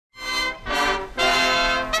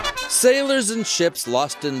Sailors and ships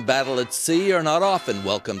lost in battle at sea are not often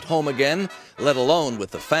welcomed home again, let alone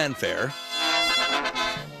with a fanfare.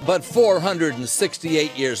 But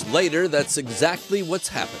 468 years later, that's exactly what's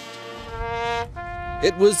happened.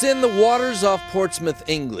 It was in the waters off Portsmouth,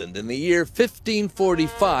 England, in the year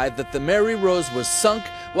 1545 that the Mary Rose was sunk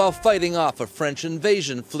while fighting off a French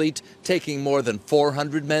invasion fleet, taking more than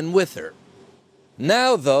 400 men with her.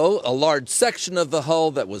 Now, though, a large section of the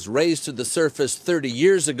hull that was raised to the surface 30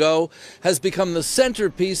 years ago has become the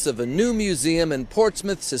centerpiece of a new museum in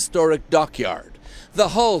Portsmouth's historic dockyard. The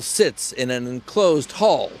hull sits in an enclosed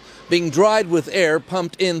hall, being dried with air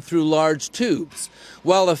pumped in through large tubes,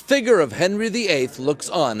 while a figure of Henry VIII looks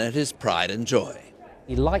on at his pride and joy.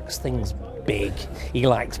 He likes things big. He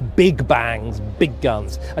likes big bangs, big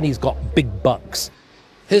guns, and he's got big bucks.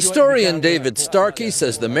 Historian David Starkey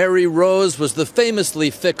says the Mary Rose was the famously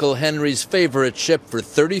fickle Henry's favorite ship for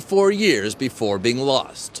 34 years before being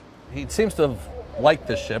lost. He seems to have liked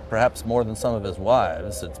the ship, perhaps more than some of his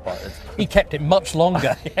wives. He kept it much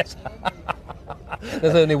longer, yes.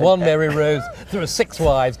 There's only one Mary Rose. There are 6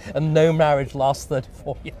 wives, and no marriage lasts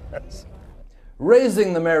 34 years.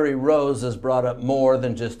 Raising the Mary Rose has brought up more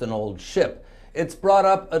than just an old ship. It's brought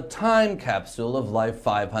up a time capsule of life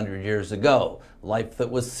 500 years ago, life that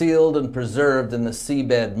was sealed and preserved in the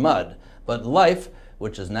seabed mud, but life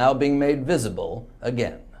which is now being made visible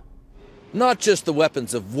again. Not just the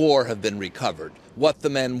weapons of war have been recovered, what the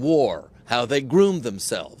men wore, how they groomed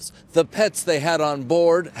themselves, the pets they had on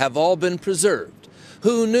board have all been preserved.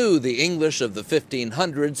 Who knew the English of the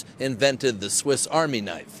 1500s invented the Swiss Army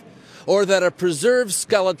knife? Or that a preserved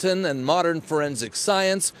skeleton and modern forensic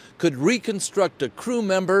science could reconstruct a crew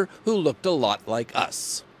member who looked a lot like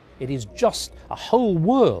us. It is just a whole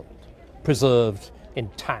world preserved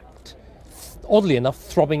intact, oddly enough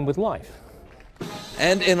throbbing with life.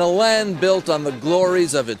 And in a land built on the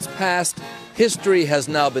glories of its past, history has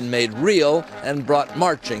now been made real and brought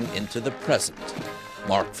marching into the present.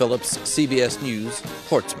 Mark Phillips, CBS News,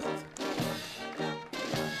 Portsmouth.